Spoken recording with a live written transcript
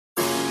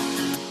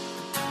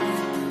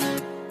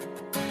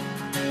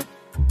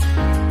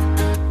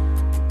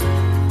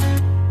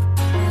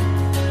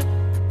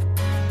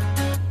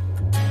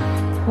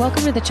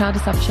Welcome to the Child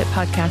Discipleship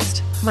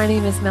Podcast. My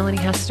name is Melanie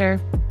Hester.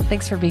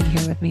 Thanks for being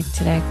here with me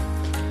today.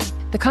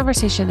 The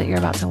conversation that you're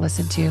about to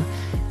listen to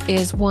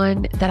is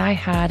one that I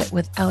had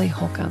with Ellie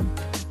Holcomb.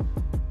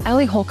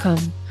 Ellie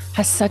Holcomb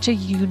has such a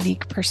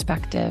unique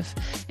perspective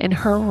in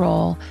her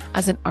role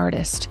as an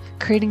artist,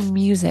 creating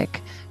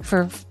music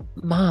for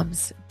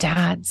moms,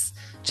 dads,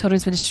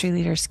 children's ministry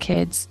leaders,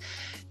 kids,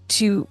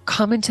 to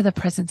come into the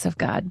presence of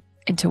God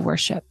and to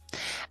worship.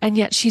 And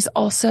yet she's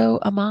also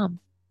a mom.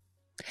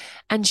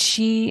 And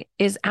she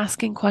is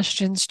asking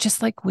questions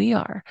just like we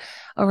are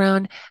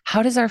around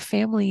how does our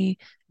family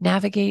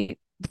navigate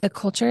the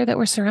culture that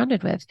we're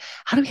surrounded with?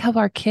 How do we help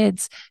our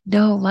kids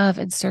know, love,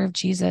 and serve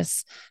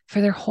Jesus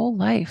for their whole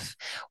life?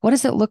 What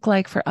does it look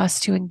like for us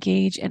to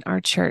engage in our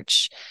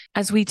church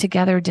as we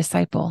together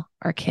disciple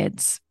our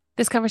kids?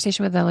 This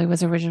conversation with Ellie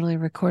was originally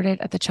recorded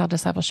at the Child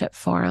Discipleship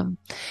Forum,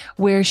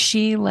 where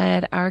she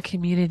led our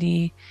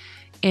community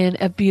in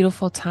a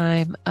beautiful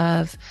time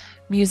of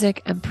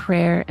music and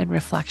prayer and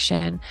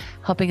reflection,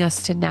 helping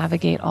us to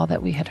navigate all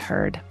that we had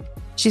heard.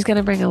 She's going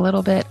to bring a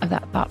little bit of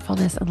that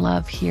thoughtfulness and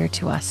love here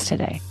to us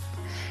today.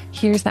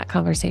 Here's that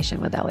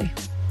conversation with Ellie.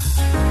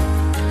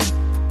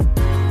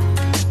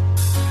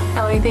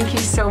 Ellie, thank you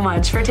so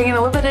much for taking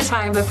a little bit of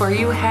time before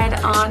you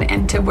head on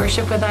and to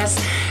worship with us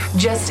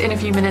just in a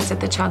few minutes at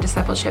the Child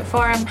Discipleship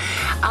Forum.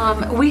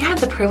 We had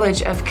the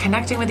privilege of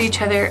connecting with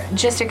each other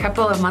just a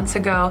couple of months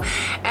ago,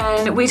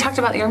 and we talked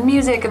about your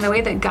music and the way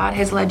that God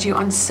has led you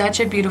on such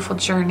a beautiful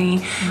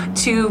journey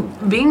to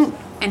being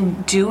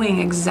and doing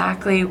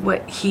exactly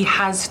what He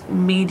has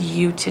made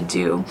you to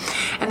do.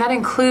 And that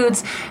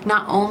includes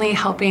not only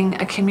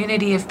helping a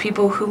community of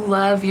people who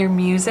love your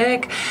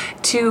music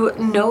to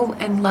know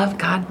and love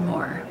God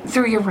more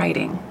through your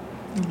writing.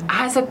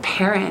 As a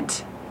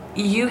parent,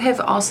 you have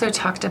also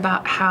talked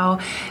about how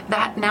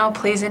that now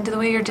plays into the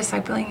way you're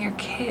discipling your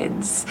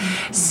kids.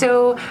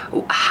 So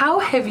how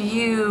have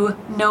you,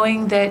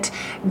 knowing that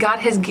God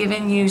has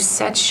given you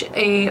such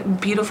a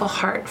beautiful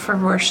heart for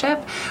worship,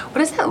 what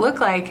does that look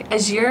like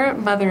as you're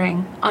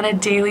mothering on a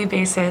daily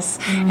basis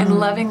and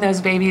loving those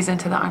babies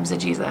into the arms of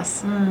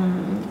Jesus?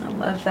 I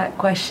love that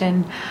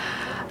question.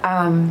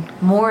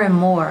 More and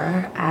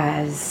more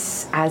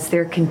as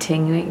they're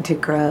continuing to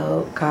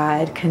grow,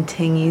 God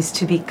continues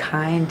to be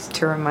kind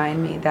to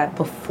remind me that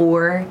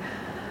before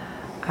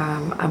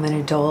I'm an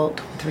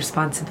adult with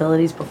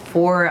responsibilities,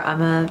 before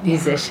I'm a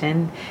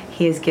musician,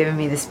 He has given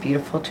me this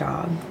beautiful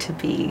job to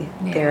be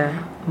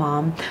their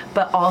mom,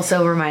 but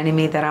also reminding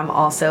me that I'm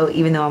also,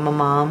 even though I'm a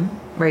mom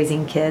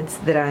raising kids,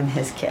 that I'm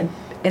His kid.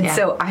 And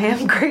so I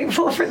am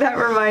grateful for that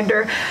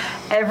reminder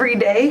every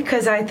day,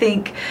 because I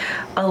think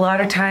a lot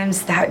of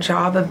times that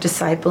job of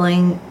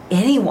discipling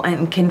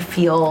anyone can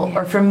feel,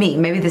 or for me,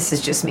 maybe this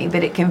is just me,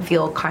 but it can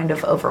feel kind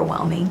of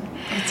overwhelming.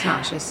 It's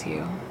not just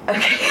you.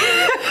 Okay.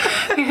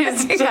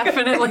 It's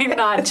definitely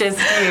not just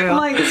you. I'm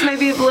like, this may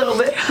be a little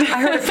bit.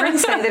 I heard a friend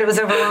say that it was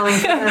overwhelming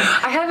for them.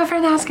 I have a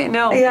friend ask it.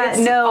 No. Yeah,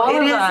 no,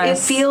 it is.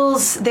 It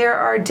feels, there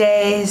are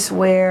days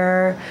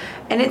where,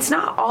 and it's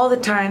not all the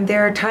time.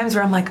 There are times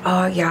where I'm like,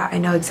 oh yeah, I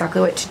know exactly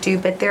what to do.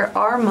 But there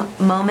are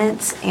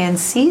moments and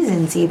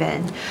seasons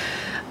even.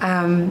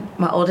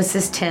 My oldest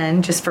is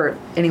 10, just for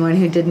anyone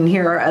who didn't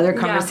hear our other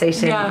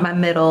conversation. My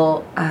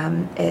middle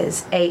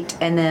is 8,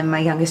 and then my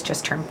youngest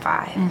just turned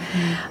 5.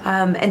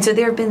 And so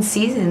there have been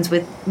seasons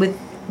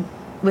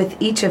with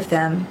each of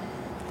them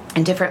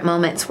and different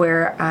moments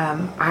where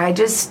I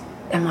just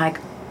am like,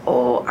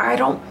 oh, I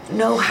don't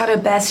know how to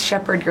best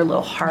shepherd your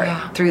little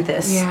heart through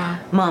this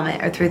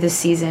moment or through this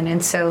season.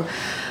 And so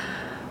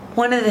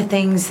one of the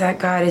things that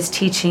God is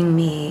teaching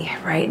me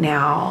right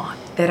now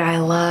that I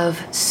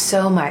love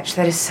so much,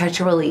 that is such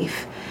a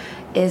relief,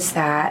 is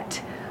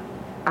that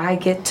I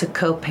get to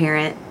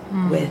co-parent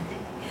with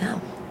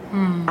Him.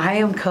 I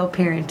am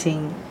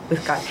co-parenting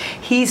with God.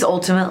 He's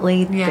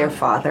ultimately their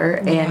father,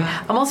 and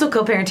I'm also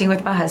co-parenting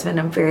with my husband.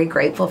 I'm very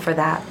grateful for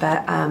that,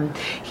 but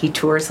he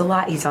tours a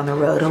lot. He's on the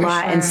road a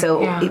lot, and so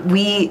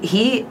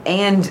we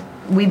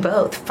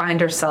both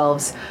find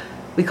ourselves,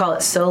 we call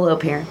it solo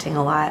parenting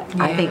a lot.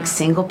 I think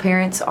single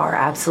parents are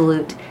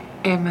absolute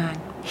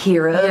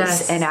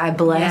heroes, and I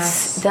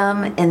bless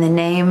them in the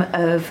name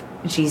of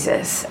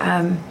Jesus.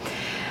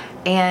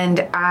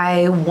 And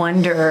I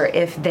wonder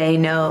if they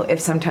know,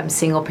 if sometimes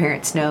single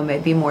parents know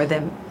maybe more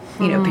than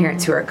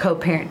parents who are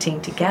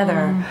co-parenting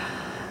together,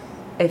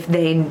 if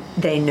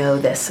they know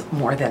this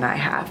more than I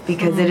have,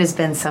 because it has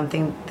been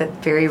something that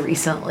very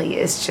recently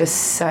is just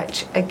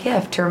such a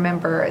gift to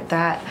remember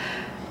that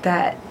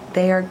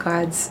they are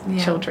God's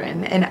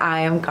children and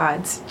I am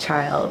God's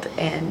child,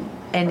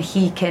 and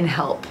He can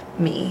help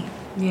me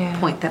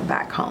point them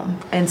back home.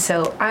 And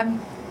so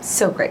I'm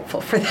so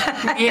grateful for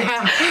that.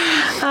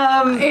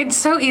 It's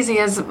so easy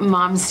as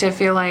moms to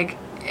feel like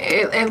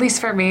at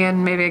least for me,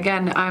 and maybe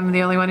again, I'm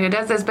the only one who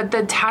does this, but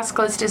the task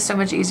list is so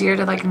much easier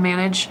to like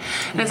manage.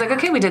 And it's like,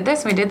 okay, we did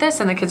this,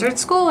 and the kids are at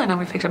school, and then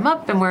we picked them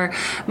up, and we're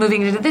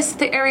moving into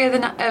the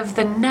area of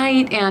the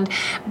night, and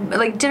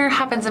like dinner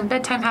happens and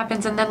bedtime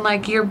happens, and then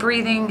like you're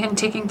breathing and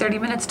taking 30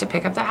 minutes to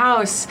pick up the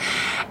house.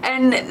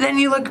 And then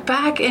you look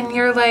back and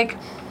you're like,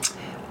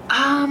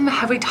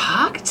 have we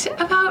talked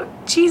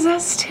about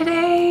Jesus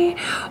today?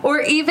 Or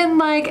even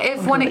like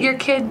if one of your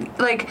kid,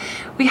 like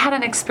we had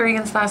an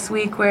experience last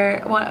week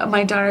where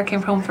my daughter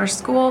came home from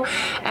school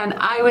and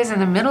I was in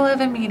the middle of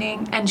a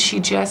meeting and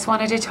she just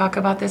wanted to talk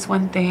about this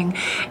one thing.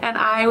 And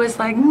I was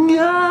like,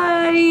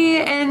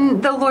 "Yay!"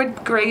 And the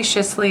Lord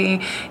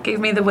graciously gave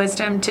me the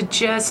wisdom to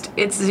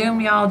it's Zoom,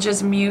 y'all,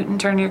 just mute and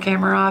turn your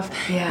camera off.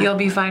 Yeah. You'll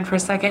be fine for a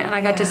second. And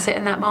I got to sit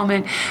in that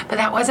moment, but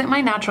that wasn't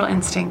my natural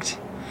instinct.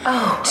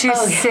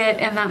 Sit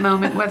in that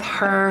moment with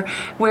her,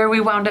 where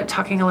we wound up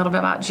talking a little bit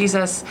about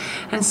Jesus.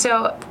 And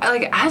so,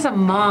 like, as a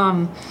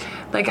mom,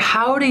 like,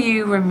 how do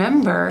you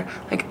remember,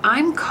 like,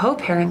 I'm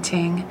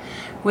co-parenting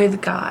with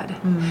God.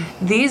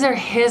 These are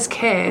his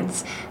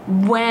kids.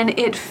 When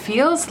it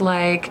feels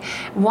like,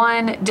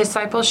 one,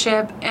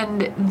 discipleship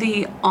and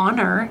the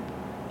honor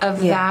of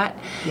that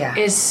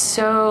is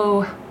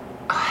so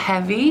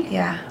heavy.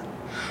 Yeah.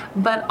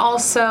 But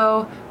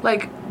also,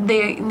 like,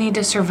 they need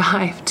to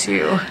survive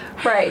too.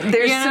 Right.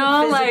 There's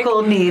some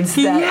physical needs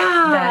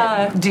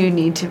that do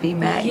need to be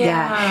met.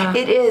 Yeah.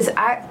 It is.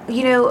 I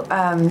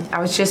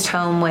was just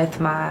home with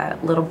my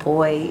little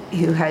boy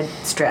who had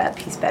strep.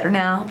 He's better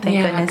now,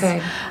 thank goodness.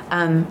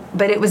 Good.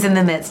 But it was in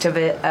the midst of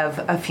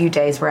a few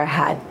days where I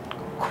had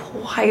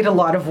quite a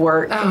lot of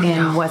work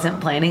wasn't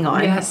planning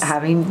on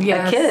having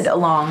a kid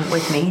along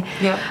with me.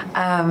 Yep.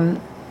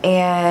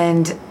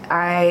 And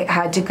I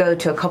had to go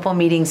to a couple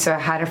meetings, so I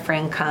had a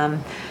friend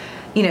come,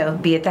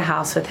 be at the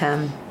house with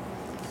him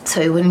so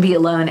he wouldn't be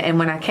alone. And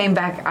when I came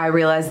back, I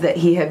realized that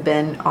he had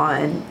been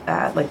on,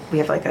 we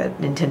have like a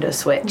Nintendo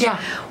Switch,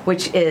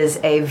 which is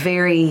a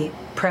very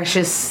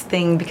precious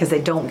thing because they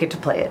don't get to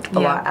play it a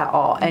lot at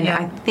all. And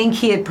I think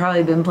he had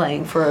probably been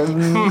playing for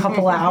a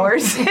couple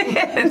hours.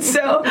 And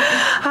so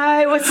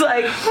I was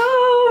like,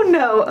 oh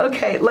no,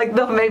 okay. Like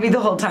maybe the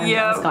whole time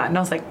I was gone. And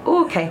I was like,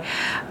 oh, okay,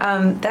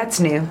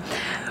 that's new.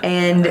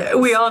 And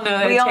we all know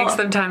that it takes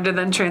them time to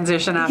then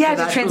transition after that.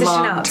 Yeah, to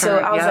transition out. So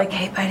I was like,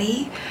 hey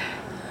buddy,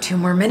 2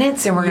 more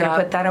minutes and we're going to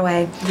put that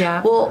away.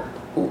 Yeah. Well,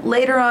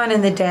 later on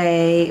in the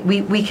day,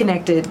 we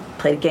connected,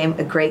 played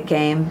a great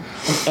game,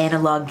 an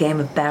analog game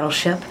of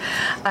Battleship.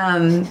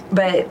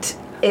 But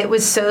it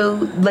was so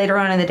later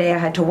on in the day I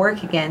had to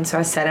work again, so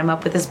I set him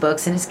up with his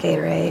books and his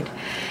Gatorade.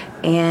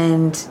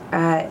 And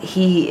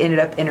he ended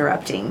up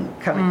interrupting,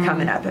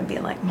 coming up and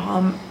being like,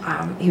 Mom,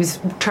 he was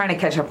trying to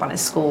catch up on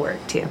his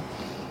schoolwork too.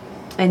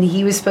 And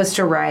he was supposed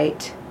to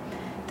write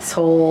this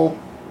whole,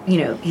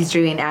 he's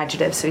doing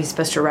adjectives, so he's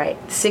supposed to write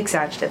 6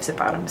 adjectives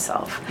about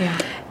himself. Yeah.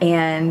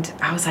 And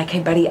I was like, hey,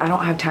 buddy, I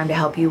don't have time to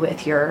help you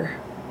with your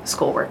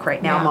schoolwork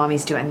right now. Yeah.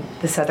 Mommy's doing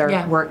this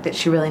other work that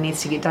she really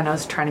needs to get done. I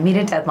was trying to meet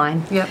a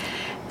deadline. Yep.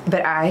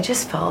 But I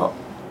just felt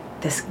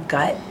this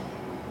gut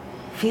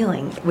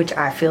feeling, which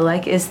I feel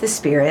like is the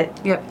Spirit.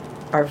 Yep.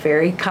 Our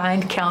very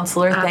kind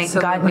counselor. Absolutely.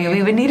 Thank God knew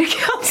we would need a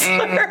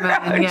counselor. Amen.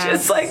 I was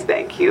just like,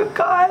 thank you,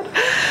 God,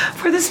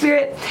 for the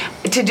Spirit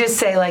to just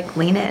say, like,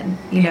 lean in,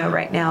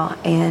 right now.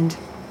 And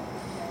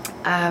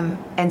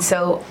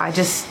so I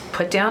just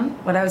put down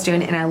what I was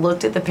doing and I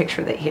looked at the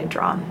picture that he had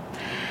drawn.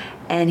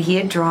 And he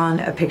had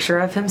drawn a picture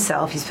of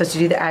himself. He's supposed to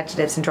do the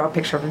adjectives and draw a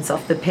picture of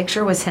himself. The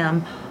picture was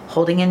him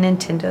holding a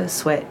Nintendo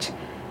Switch,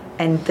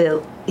 and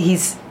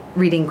he's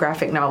reading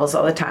graphic novels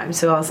all the time.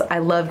 So I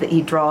love that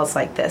he draws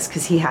like this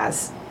because he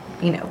has,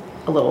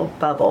 a little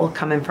bubble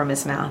coming from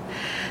his mouth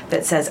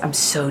that says, I'm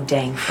so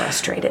dang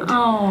frustrated.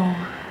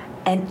 Oh.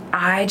 And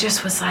I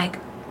just was like,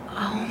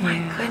 oh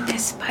my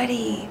goodness,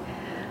 buddy.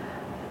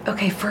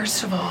 Okay,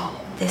 first of all,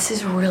 this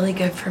is really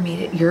good for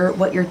me.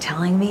 What you're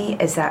telling me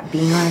is that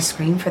being on a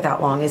screen for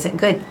that long isn't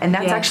good. And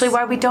that's actually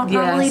why we don't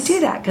normally do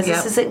that, because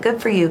this isn't good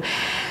for you.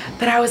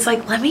 But I was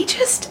like,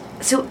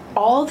 so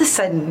all of a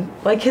sudden,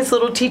 like his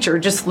little teacher,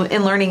 just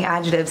in learning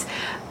adjectives,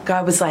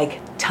 God was like,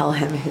 tell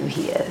him who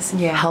he is.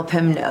 Yeah. Help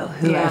him know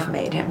who I've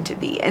made him to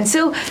be. And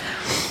so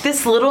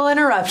this little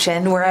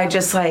interruption where I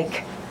just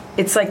like,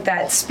 it's like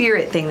that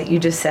Spirit thing that you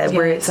just said,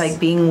 where it's like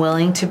being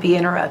willing to be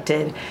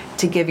interrupted,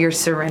 to give your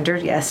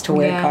surrendered yes to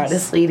where God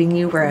is leading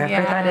you, wherever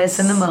that is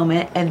in the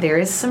moment. And there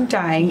is some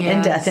dying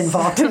and death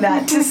involved in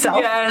that to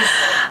self.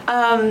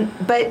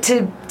 But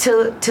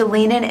to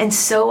lean in. And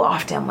so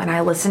often when I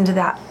listen to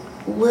that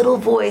little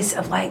voice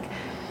of like,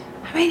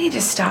 I may need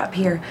to stop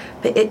here,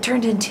 but it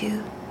turned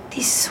into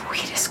the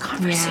sweetest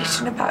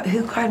conversation about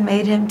who God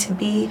made him to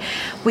be.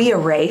 We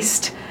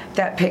erased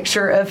that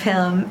picture of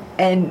him,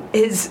 and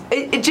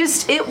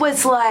it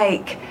was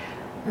like,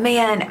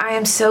 man, I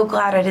am so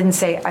glad I didn't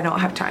say, I don't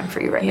have time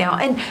for you right now.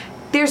 And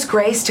there's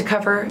grace to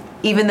cover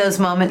even those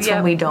moments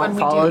when we don't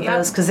follow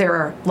those, because there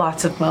are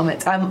lots of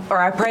moments. Or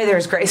I pray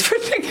there's grace for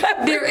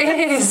together. There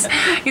is.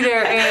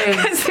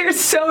 Because there's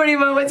so many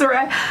moments where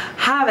I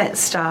haven't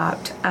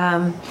stopped.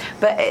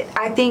 But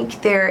I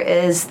think there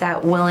is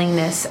that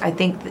willingness. I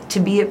think that to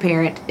be a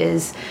parent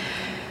is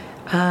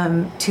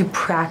to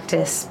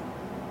practice,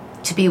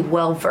 to be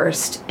well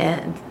versed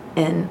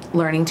in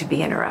learning to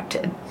be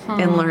interrupted,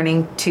 and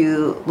learning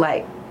to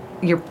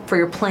for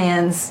your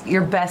plans,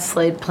 your best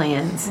laid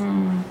plans,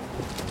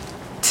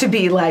 to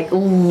be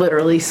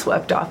literally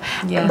swept off.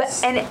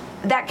 Yes. And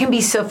that can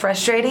be so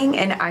frustrating.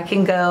 And I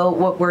can go,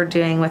 what we're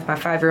doing with my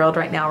 5-year-old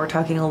right now, we're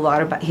talking a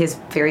lot about, he has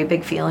very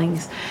big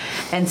feelings.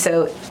 And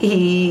so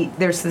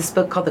there's this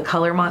book called The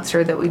Color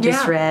Monster that we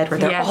just read, where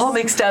they're all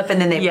mixed up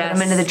and then they put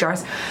them into the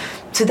jars.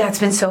 So that's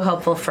been so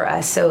helpful for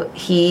us. So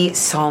he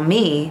saw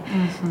me,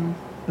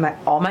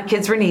 all my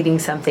kids were needing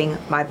something,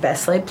 my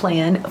best laid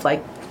plan of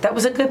that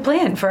was a good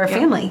plan for our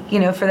family,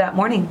 for that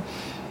morning,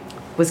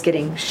 was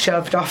getting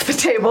shoved off the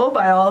table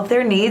by all of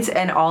their needs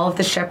and all of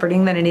the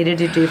shepherding that I needed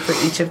to do for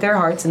each of their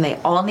hearts, and they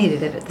all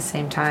needed it at the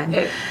same time.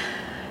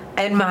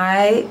 And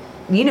I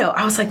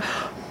was like,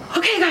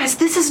 okay guys,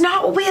 this is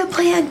not what we had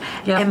planned.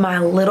 And my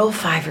little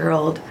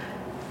 5-year-old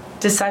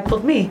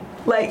discipled me.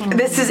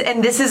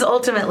 This is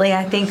ultimately,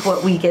 I think,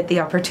 what we get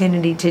the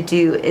opportunity to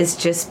do is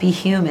just be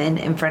human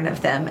in front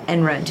of them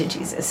and run to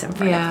Jesus in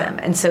front of them.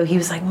 And so he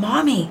was like,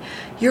 Mommy,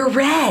 you're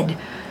red.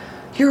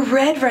 You're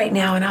red right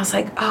now. And I was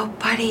like, oh,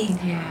 buddy,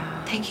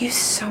 thank you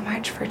so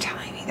much for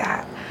telling me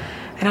that.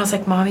 And I was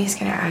like, Mommy's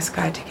going to ask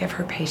God to give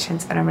her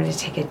patience, and I'm going to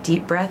take a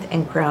deep breath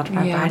and ground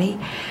my body,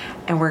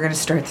 and we're going to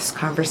start this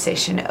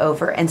conversation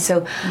over. And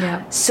so,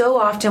 so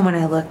often when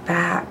I look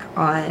back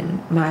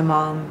on my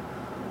mom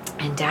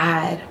and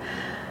dad,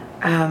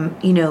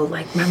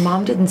 my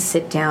mom didn't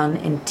sit down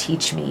and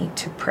teach me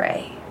to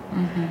pray.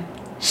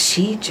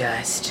 She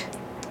just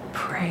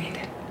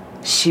prayed.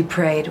 She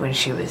prayed when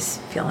she was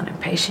feeling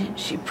impatient.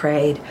 She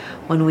prayed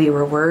when we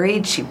were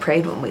worried. She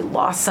prayed when we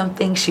lost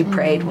something. She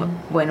prayed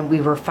when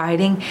we were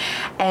fighting.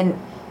 And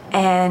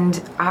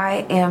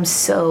I am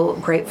so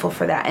grateful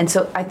for that. And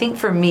so I think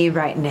for me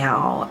right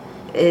now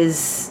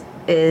is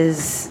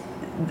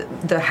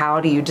the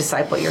how do you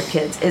disciple your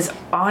kids is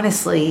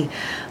honestly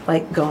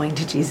going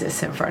to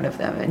Jesus in front of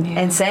them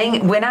and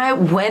saying, when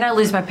I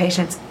lose my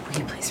patience, will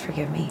you please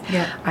forgive me?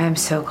 I am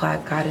so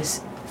glad God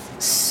is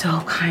so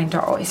kind to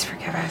always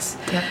forgive us.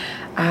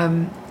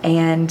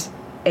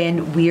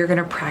 And we are going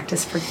to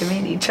practice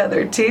forgiving each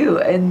other too.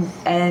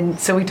 And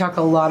so we talk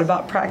a lot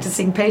about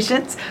practicing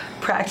patience,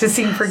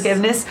 practicing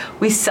forgiveness.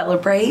 We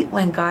celebrate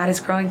when God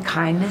is growing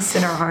kindness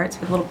in our hearts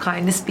with little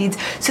kindness beads.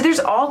 So there's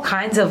all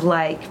kinds of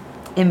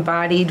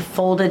embodied,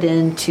 folded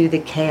into the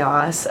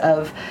chaos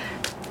of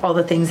all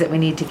the things that we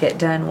need to get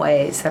done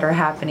ways that are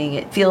happening.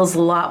 It feels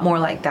a lot more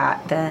like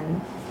that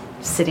than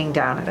sitting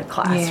down at a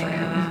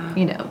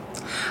classroom,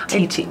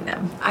 teaching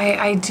them.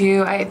 I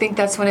do. I think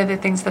that's one of the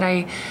things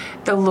that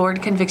the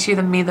Lord convicts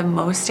me the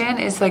most in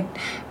is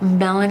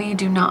Melanie,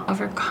 do not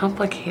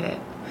overcomplicate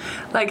it.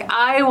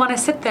 I want to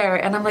sit there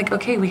and I'm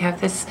okay, we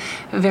have this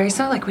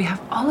we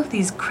have all of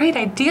these great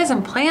ideas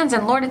and plans,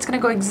 and Lord, it's going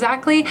to go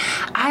exactly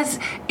as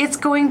it's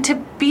going to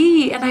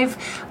be. And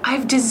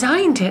I've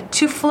designed it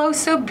to flow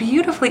so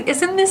beautifully.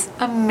 Isn't this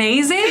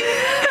amazing?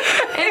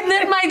 And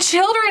then my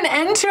children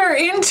enter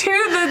into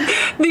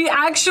the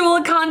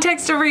actual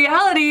context of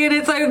reality, and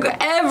it's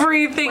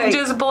everything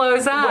just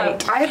blows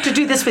up. I have to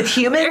do this with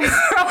humans?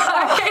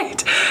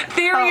 Right.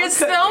 Theory is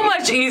so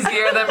much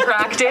easier than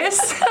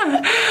practice.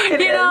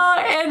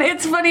 And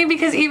it's funny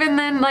because even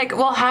then,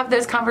 we'll have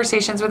those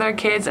conversations with our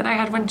kids. And I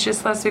had one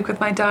just last week with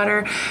my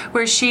daughter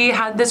where she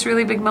had this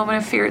really big moment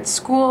of fear at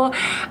school.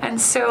 And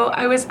so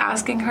I was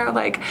asking her,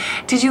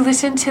 did you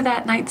listen to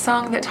that night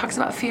song that talks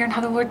about fear and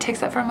how the Lord takes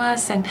that from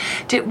us? And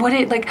what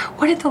did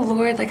the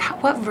Lord,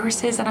 what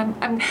verses?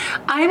 And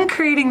I'm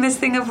creating this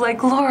thing of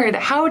Lord,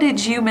 how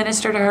did you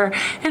minister to her?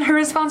 And her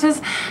response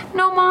was,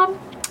 no, Mom.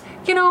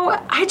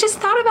 I just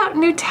thought about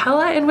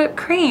Nutella and whipped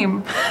cream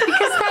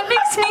because that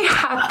makes me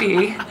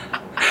happy.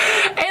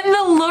 And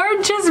the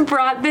Lord just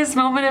brought this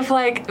moment of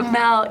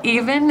Mel,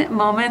 even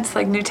moments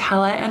like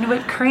Nutella and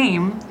whipped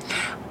cream,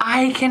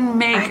 I can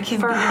make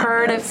for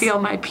her to feel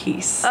my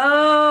peace.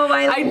 Oh,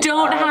 I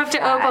don't have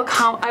to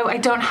I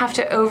don't have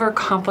to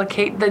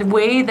overcomplicate the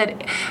way that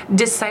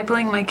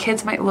discipling my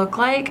kids might look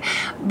like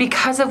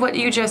because of what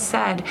you just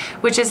said,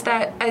 which is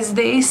that as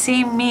they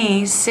see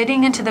me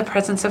sitting into the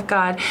presence of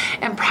God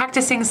and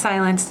practicing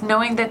silence,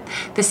 knowing that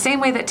the same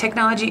way that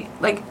technology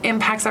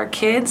impacts our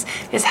kids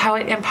is how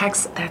it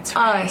impacts us.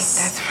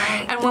 That's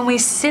right. And when we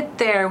sit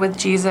there with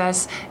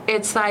Jesus,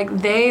 it's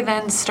they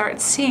then start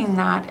seeing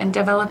that and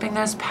developing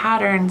those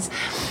patterns.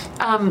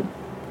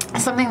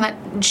 Something that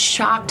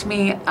shocked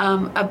me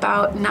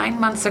about 9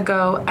 months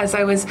ago as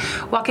I was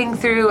walking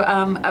through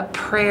a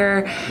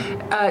prayer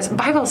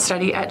Bible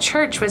study at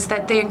church was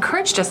that they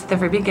encouraged us at the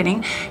very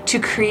beginning to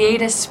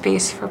create a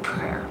space for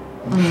prayer.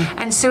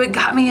 And so it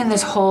got me in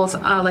this whole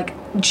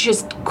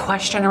just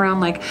question around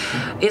like,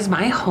 is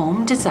my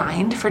home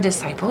designed for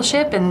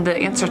discipleship? And the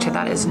answer to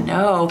that is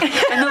no.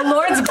 And the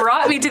Lord's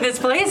brought me to this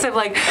place of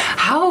like,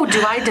 how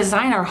do I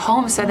design our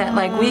home so that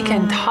like we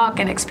can talk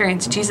and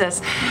experience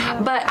Jesus?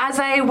 But as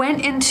I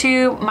went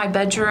into my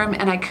bedroom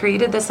and I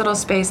created this little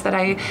space that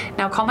I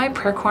now call my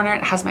prayer corner,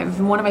 it has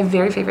one of my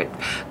very favorite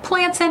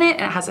plants in it,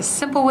 and it has a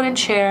simple wooden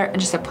chair and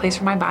just a place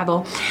for my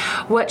Bible.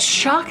 What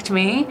shocked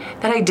me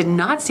that I did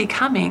not see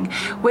coming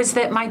was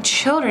that my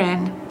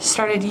children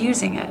started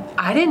using it.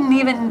 I didn't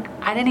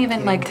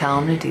even like tell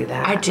them to do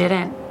that. I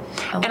didn't.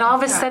 And all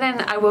of a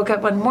sudden, I woke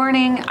up one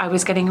morning, I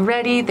was getting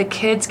ready, the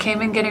kids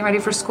came in getting ready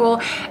for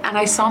school, and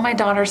I saw my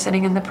daughter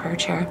sitting in the prayer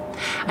chair.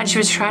 And she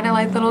was trying to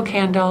light the little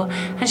candle,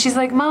 and she's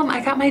like, Mom,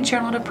 I got my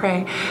journal to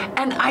pray.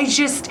 And I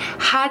just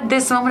had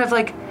this moment of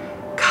like,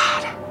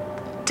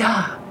 God,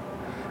 duh.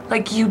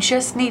 Like, you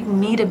just need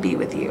me to be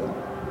with you.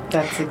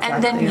 That's exactly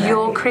And then right.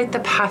 you'll create the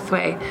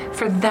pathway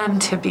for them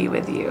to be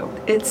with you.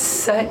 It's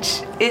so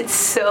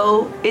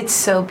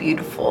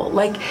beautiful.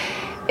 Like,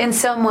 in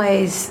some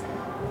ways,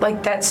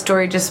 like that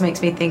story just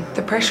makes me think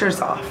the pressure's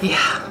off.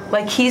 Yeah.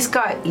 Like, he's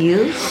got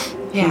you,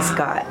 he's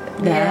got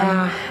them.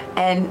 Yeah.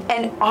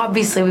 And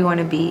obviously we want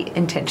to be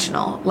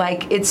intentional.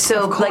 Like, it's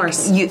so, like,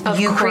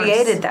 you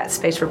created that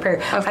space for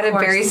prayer. Of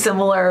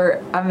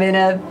I'm in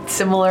a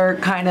similar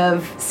kind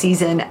of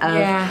season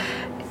of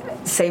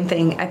same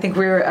thing. I think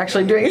we were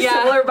actually doing a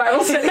similar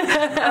Bible study.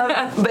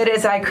 But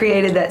as I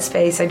created that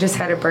space, I just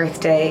had a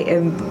birthday,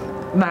 and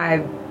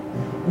my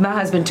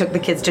husband took the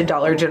kids to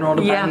Dollar General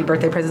to buy me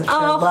birthday presents, which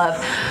I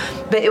love.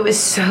 But it was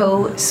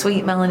so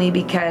sweet, Melanie,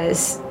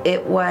 because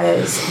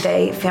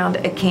they found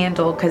a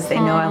candle, because they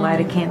know I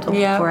light a candle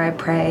before I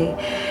pray.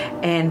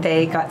 And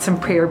they got some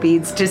prayer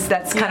beads. Just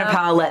that's kind of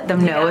how I let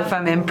them know if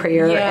I'm in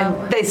prayer. Yeah.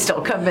 And they still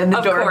come in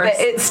the door. But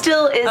it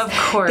still is. Of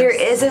course. There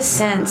is a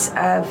sense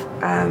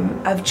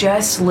of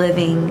just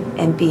living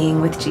and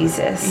being with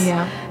Jesus.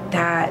 Yeah.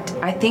 That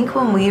I think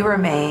when we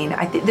remain,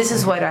 this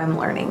is what I'm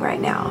learning right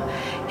now,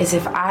 is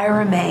if I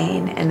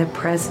remain in the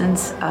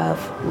presence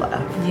of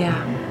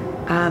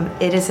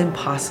love, it is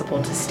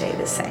impossible to stay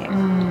the same.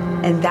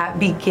 And that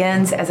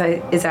begins as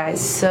I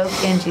soak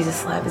in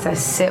Jesus' love, as I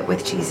sit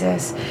with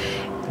Jesus.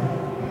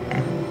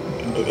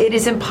 It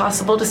is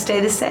impossible to stay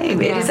the same.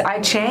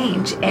 I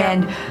change.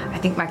 And I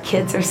think my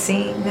kids are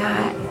seeing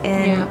that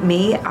in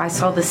me. I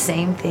saw the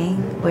same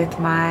thing with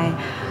my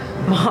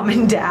mom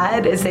and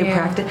dad as they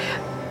practice.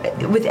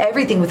 With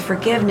everything, with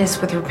forgiveness,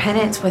 with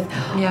repentance, with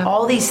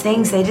all these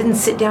things. They didn't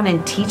sit down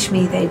and teach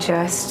me, they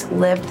just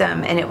lived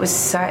them. And it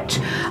was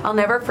I'll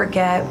never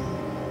forget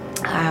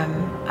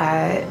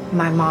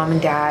my mom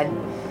and dad.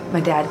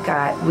 My dad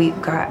got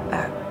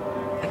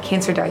a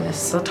cancer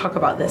diagnosis. I'll talk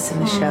about this in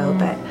the show,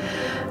 but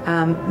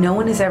no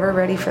one is ever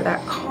ready for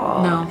that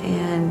call. No.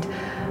 And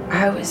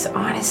I was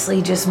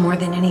honestly, just more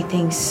than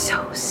anything,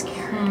 so scared.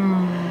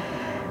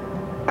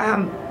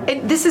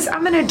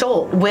 I'm an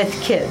adult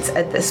with kids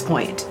at this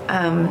point.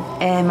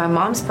 And my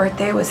mom's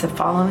birthday was the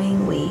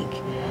following week.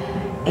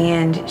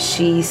 And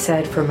she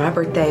said, for my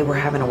birthday, we're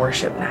having a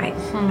worship night.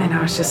 And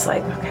I was just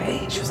like,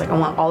 okay. She was like, I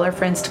want all our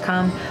friends to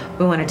come.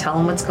 We want to tell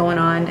them what's going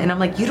on. And I'm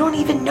like, you don't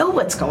even know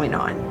what's going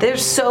on.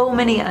 There's so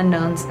many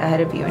unknowns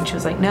ahead of you. And she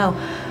was like, no,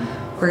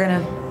 we're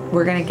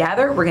gonna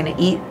gather, we're gonna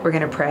eat, we're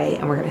gonna pray,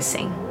 and we're gonna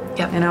sing.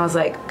 Yep. And I was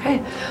like,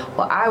 okay.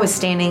 Well, I was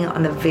standing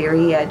on the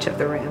very edge of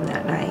the room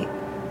that night,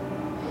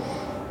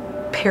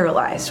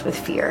 paralyzed with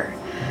fear.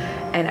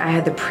 And I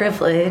had the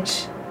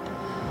privilege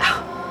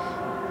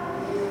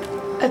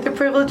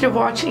of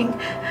watching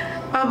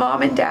my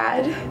mom and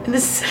dad in the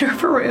center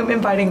of a room,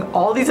 inviting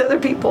all these other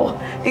people,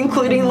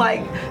 including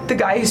like the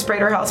guy who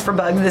sprayed our house for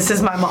bugs. This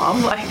is my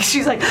mom. Like,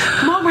 she's like,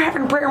 Mom, we're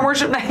having prayer and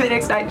worship night the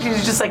next night.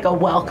 She's just like a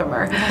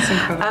welcomer. That's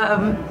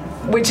incredible.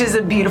 Which is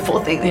a beautiful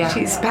thing that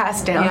she's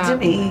passed down to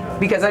me,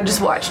 because I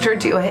just watched her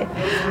do it.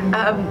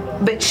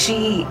 But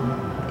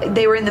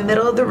they were in the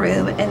middle of the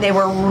room, and they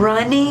were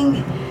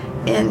running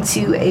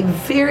into a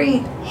very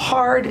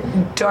hard,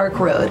 dark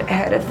road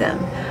ahead of them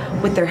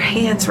with their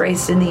hands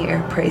raised in the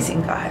air,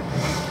 praising God.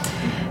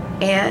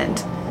 And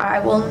I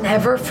will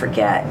never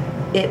forget,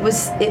 they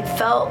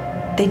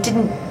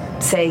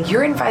didn't say,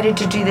 you're invited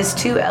to do this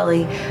too,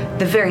 Ellie.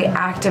 The very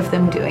act of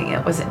them doing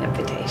it was an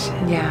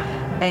invitation. Yeah.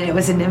 And it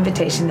was an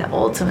invitation that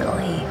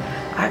ultimately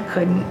I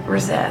couldn't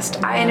resist.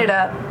 Yeah. I ended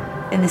up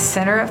in the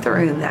center of the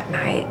room that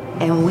night,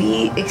 and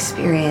we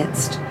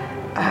experienced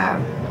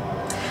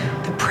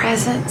the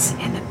presence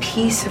and the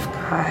peace of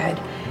God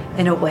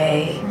in a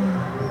way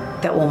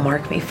that will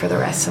mark me for the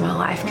rest of my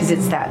life, because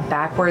it's that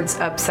backwards,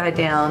 upside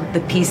down, the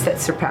peace that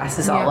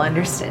surpasses all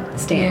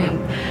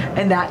understanding.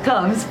 And that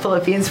comes,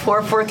 Philippians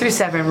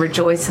 4:4-7,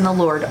 rejoice in the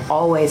Lord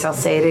always. I'll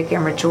say it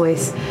again,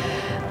 rejoice.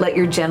 Let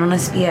your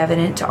gentleness be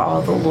evident to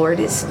all. The Lord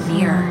is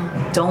near.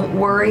 Don't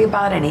worry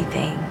about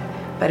anything,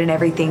 but in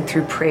everything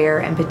through prayer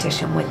and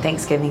petition with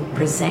thanksgiving,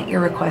 present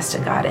your request to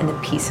God, and the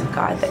peace of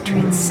God that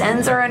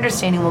transcends our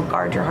understanding will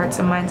guard your hearts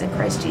and minds in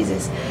Christ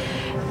Jesus.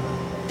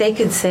 They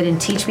could sit and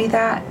teach me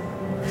that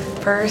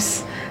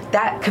verse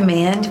that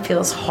command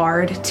feels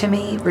hard to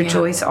me.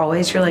 Rejoice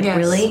always. You're like, Yes.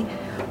 really?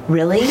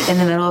 Really? In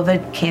the middle of a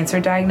cancer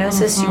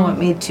diagnosis, you want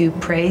me to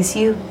praise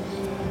you?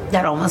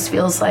 That almost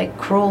feels like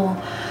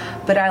cruel.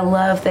 But I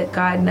love that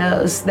God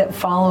knows that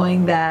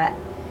following that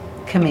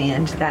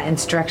command, that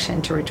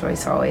instruction to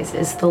rejoice always,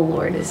 is the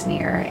Lord is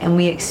near. And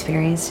we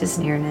experienced his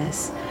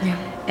nearness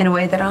in a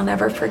way that I'll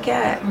never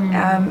forget.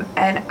 And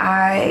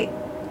I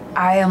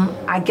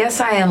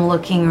guess I am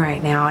looking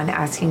right now and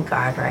asking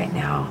God right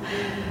now,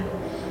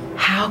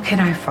 how can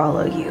I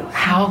follow you?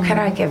 How can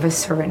I give a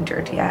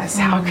surrendered yes?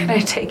 How can I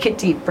take a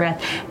deep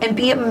breath and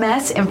be a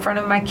mess in front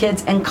of my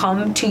kids and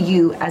come to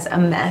you as a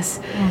mess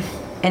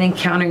and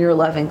encounter your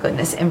love and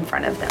goodness in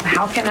front of them?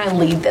 How can I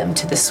lead them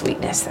to the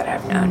sweetness that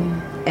I've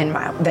known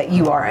that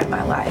you are in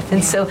my life?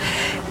 And so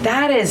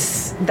that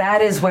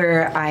is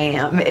where I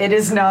am. It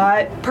is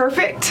not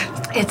perfect.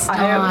 It's not.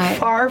 I am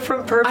far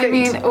from perfect. I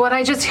mean, what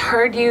I just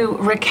heard you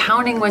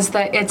recounting was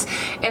that it's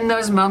in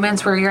those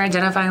moments where you're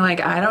identifying, like,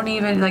 I don't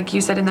even, like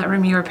you said in that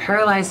room, you were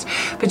paralyzed,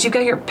 but you've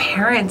got your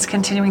parents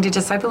continuing to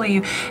disciple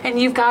you, and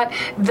you've got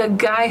the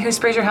guy who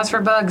sprays your house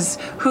for bugs,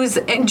 who's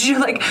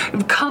like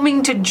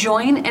coming to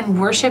join and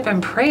worship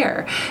and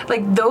prayer.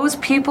 Like, those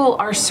people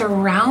are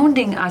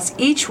surrounding us.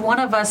 Each one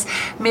of us,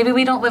 maybe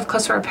we don't live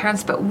close to our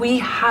parents, but we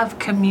have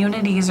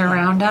communities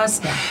around us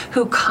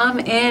who come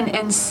in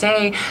and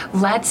say,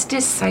 let's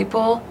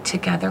disciple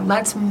together.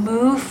 Let's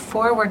move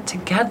forward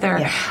together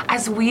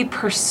as we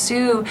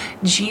pursue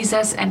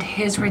Jesus and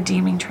his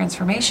redeeming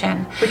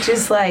transformation. Which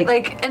is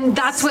like, and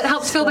that's what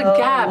helps fill the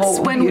gaps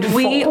when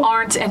we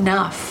aren't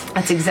enough.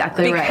 That's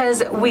exactly right.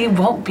 Because we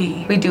won't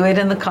be. We do it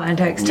in the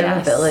context of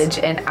a village,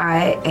 and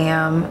I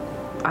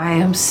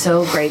am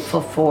so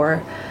grateful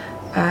for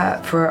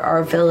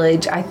our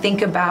village. I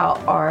think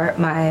about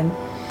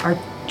our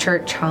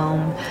church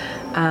home.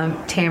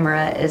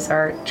 Tamara is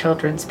our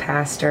children's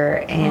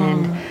pastor,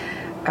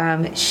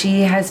 and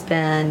she has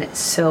been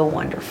so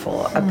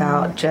wonderful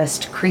about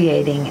just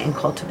creating and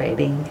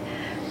cultivating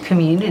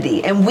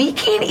community. And we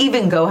can't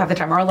even go half the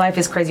time. Our life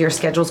is crazy, our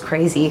schedule's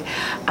crazy,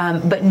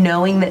 but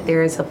knowing that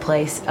there is a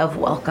place of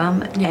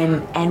welcome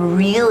and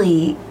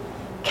really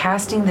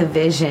casting the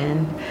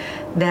vision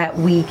that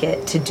we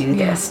get to do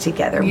this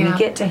together. We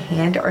get to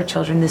hand our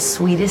children the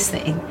sweetest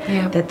thing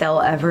that they'll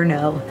ever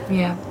know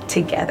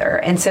together.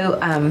 And so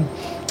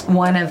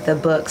one of the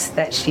books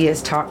that she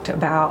has talked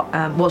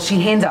about,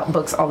 she hands out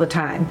books all the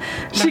time.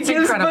 She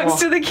gives books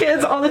to the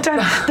kids all the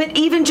time. But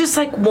even just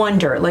like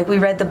Wonder, like we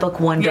read the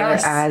book Wonder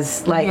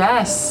as like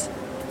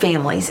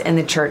families in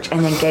the church,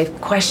 and then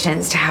gave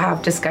questions to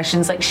have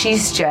discussions. Like she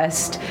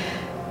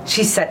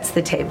sets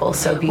the table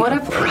so beautifully.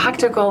 What a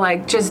practical,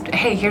 like, just,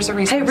 hey, here's a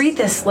resource. Hey, read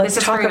this. Let's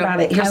talk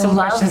about it. Here's some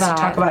questions to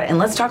talk about it. And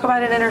let's talk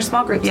about it in our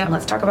small groups. And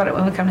let's talk about it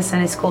when we come to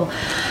Sunday school.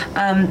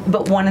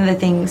 But one of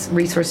the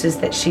resources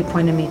that she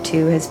pointed me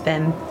to has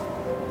been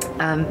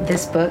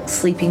this book,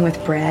 Sleeping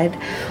with Bread,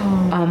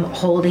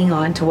 holding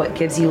on to what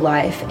gives you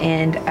life.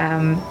 And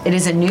it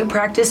is a new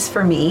practice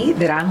for me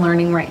that I'm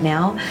learning right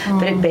now,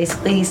 but it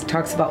basically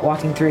talks about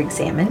walking through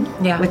Examine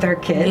with our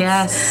kids.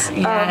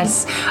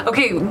 Yes.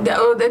 Okay,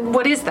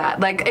 what is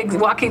that? Like,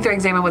 walking through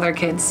Examine with our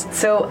kids?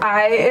 So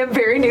I am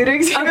very new to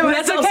Examine.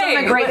 That's okay.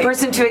 I'm a great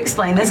person to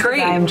explain this because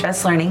I am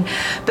just learning.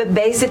 But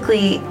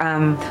basically,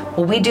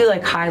 we do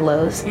like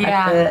high-lows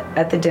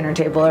at the dinner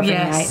table every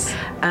night.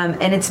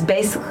 And it's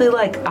basically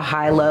like a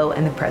high-low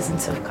in the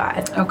presence of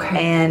God. Okay.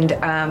 And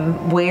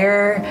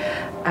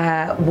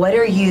what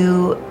are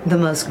you the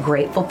most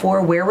grateful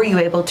for? Where were you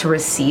able to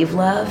receive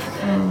love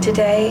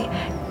today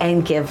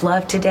and give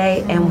love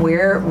today? And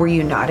where were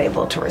you not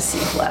able to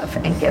receive love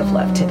and give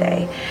love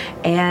today?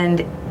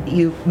 And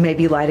you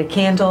maybe light a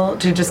candle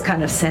to just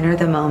kind of center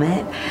the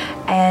moment.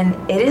 And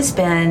it has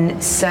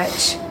been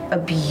such a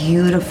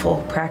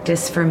beautiful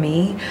practice for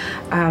me.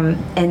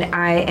 And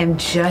I am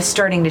just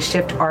starting to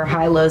shift our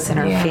high-lows in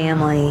our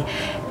family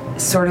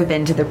sort of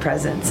into the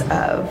presence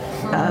of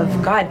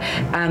God.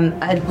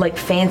 A like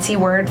fancy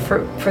word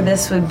for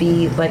this would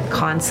be like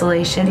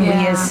consolation. We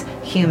as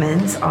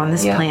humans on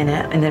this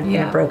planet in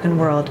a broken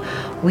world,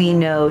 we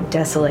know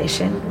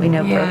desolation, we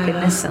know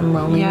brokenness and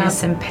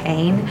loneliness and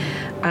pain.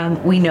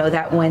 We know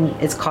that when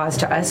it's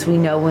caused to us, we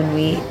know when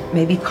we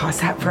maybe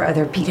cause that for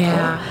other people.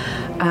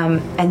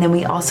 And then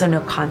we also know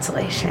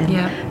consolation,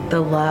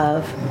 the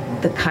love,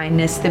 the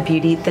kindness, the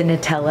beauty, the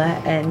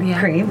Nutella and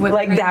cream.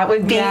 That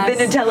would be the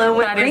Nutella and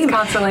whipped cream.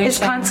 Consolation. It's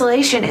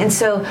consolation. And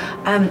so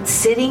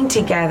sitting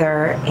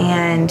together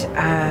and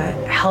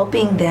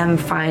helping them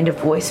find a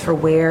voice for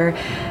where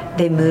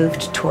they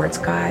moved towards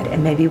God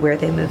and maybe where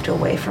they moved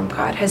away from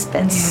God has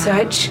been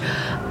such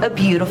a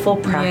beautiful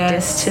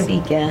practice to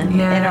begin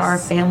in our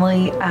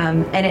family.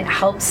 And it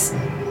helps.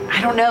 I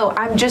don't know.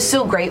 I'm just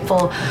so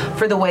grateful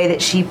for the way that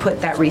she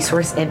put that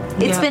resource in.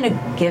 It's been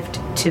a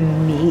gift to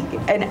me,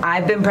 and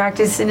I've been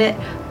practicing it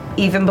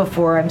even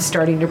before I'm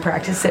starting to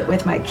practice it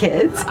with my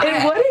kids.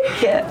 And what a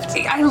great gift.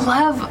 I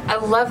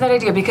love that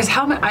idea, because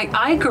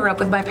I grew up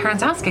with my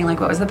parents asking, like,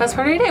 what was the best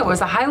part of your day? What was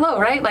the high-low,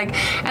 right? Like,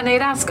 and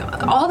they'd ask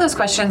all those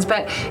questions,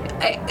 but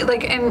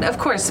and of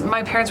course,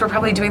 my parents were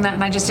probably doing that,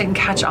 and I just didn't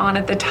catch on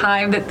at the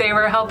time that they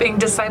were helping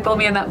disciple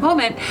me in that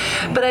moment.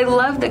 But I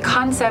love the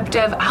concept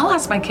of, I'll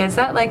ask my kids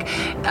that, like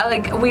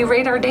we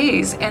rate our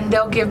days, and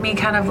they'll give me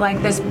kind of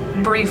like this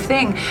brief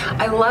thing.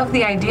 I love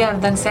the idea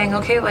of then saying,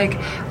 okay, like,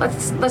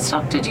 let's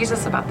talk to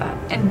Jesus about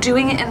that, and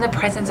doing it in the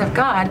presence of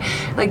God,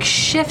 like,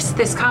 shifts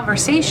this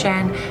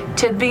conversation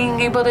to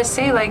being able to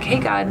say, like, hey,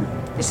 God,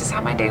 this is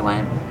how my day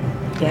went.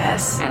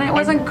 Yes. And it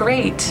wasn't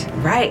great.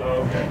 Right.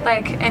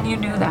 Like, and you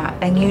knew that.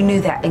 And you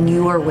knew that, and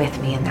you were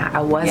with me in that.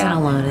 I wasn't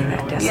alone in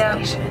that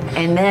desolation.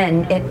 And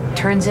then it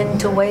turns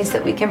into ways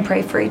that we can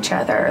pray for each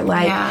other,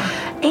 like,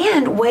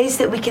 and ways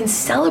that we can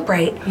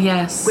celebrate.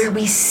 Yes. Where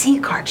we see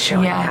God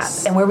showing up,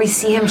 and where we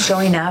see Him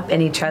showing up in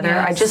each other.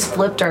 I just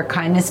flipped our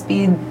kindness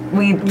bead.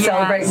 We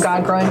celebrate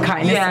God growing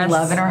kindness and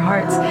love in our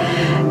hearts,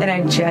 and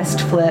I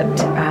just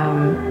flipped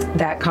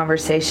that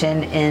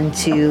conversation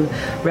into,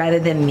 rather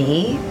than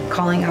me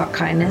calling out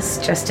kindness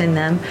just in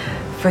them,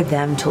 for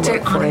them to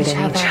look for it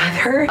in each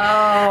other. Oh,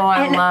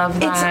 I love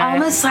that. It's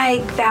almost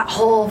like that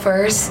whole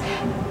verse,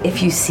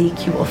 if you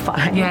seek, you will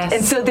find. Yes.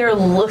 And so they're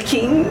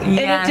looking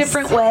in a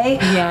different way,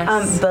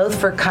 both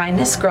for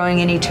kindness growing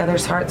in each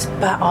other's hearts,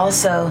 but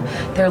also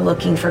they're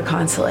looking for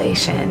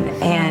consolation,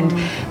 and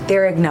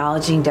they're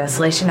acknowledging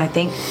desolation. I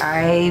think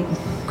I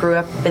grew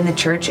up in the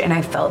church, and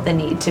I felt the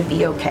need to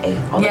be okay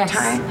all the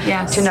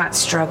time, to not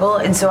struggle.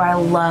 And so I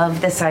love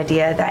this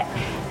idea that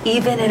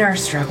even in our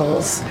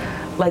struggles,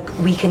 like,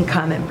 we can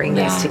come and bring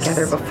this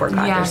together before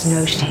God. There's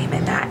no shame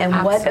in that.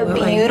 And what a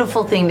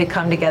beautiful thing to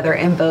come together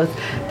in both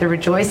the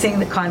rejoicing,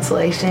 the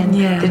consolation,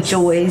 the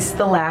joys,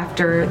 the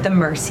laughter, the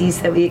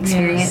mercies that we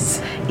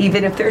experience,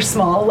 even if they're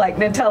small, like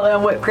Nutella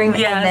and whipped cream.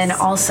 And then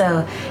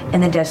also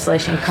in the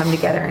desolation, come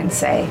together and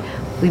say,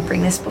 we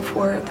bring this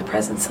before the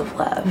presence of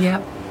love.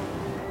 Yep.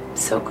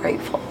 So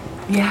grateful.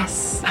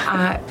 Yes.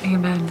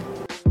 Amen.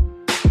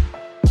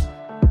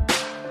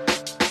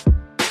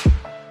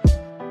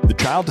 The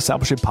Child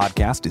Discipleship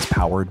Podcast is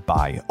powered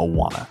by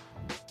Awana.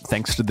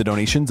 Thanks to the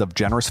donations of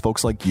generous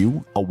folks like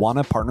you,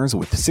 Awana partners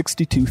with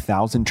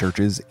 62,000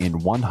 churches in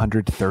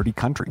 130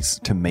 countries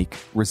to make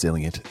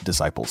resilient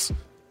disciples.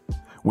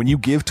 When you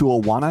give to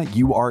Awana,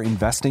 you are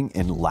investing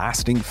in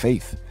lasting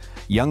faith.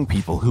 Young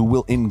people who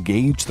will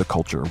engage the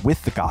culture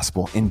with the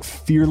gospel and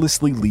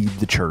fearlessly lead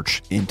the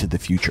church into the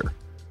future.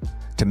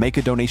 To make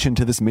a donation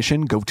to this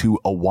mission, go to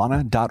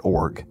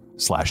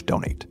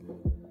awana.org/donate.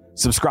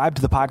 Subscribe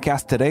to the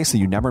podcast today so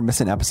you never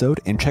miss an episode,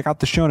 and check out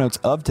the show notes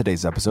of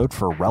today's episode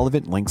for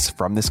relevant links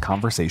from this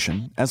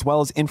conversation, as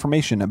well as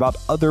information about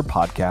other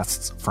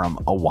podcasts from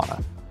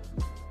Awana.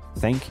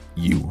 Thank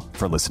you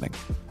for listening.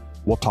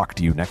 We'll talk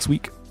to you next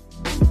week.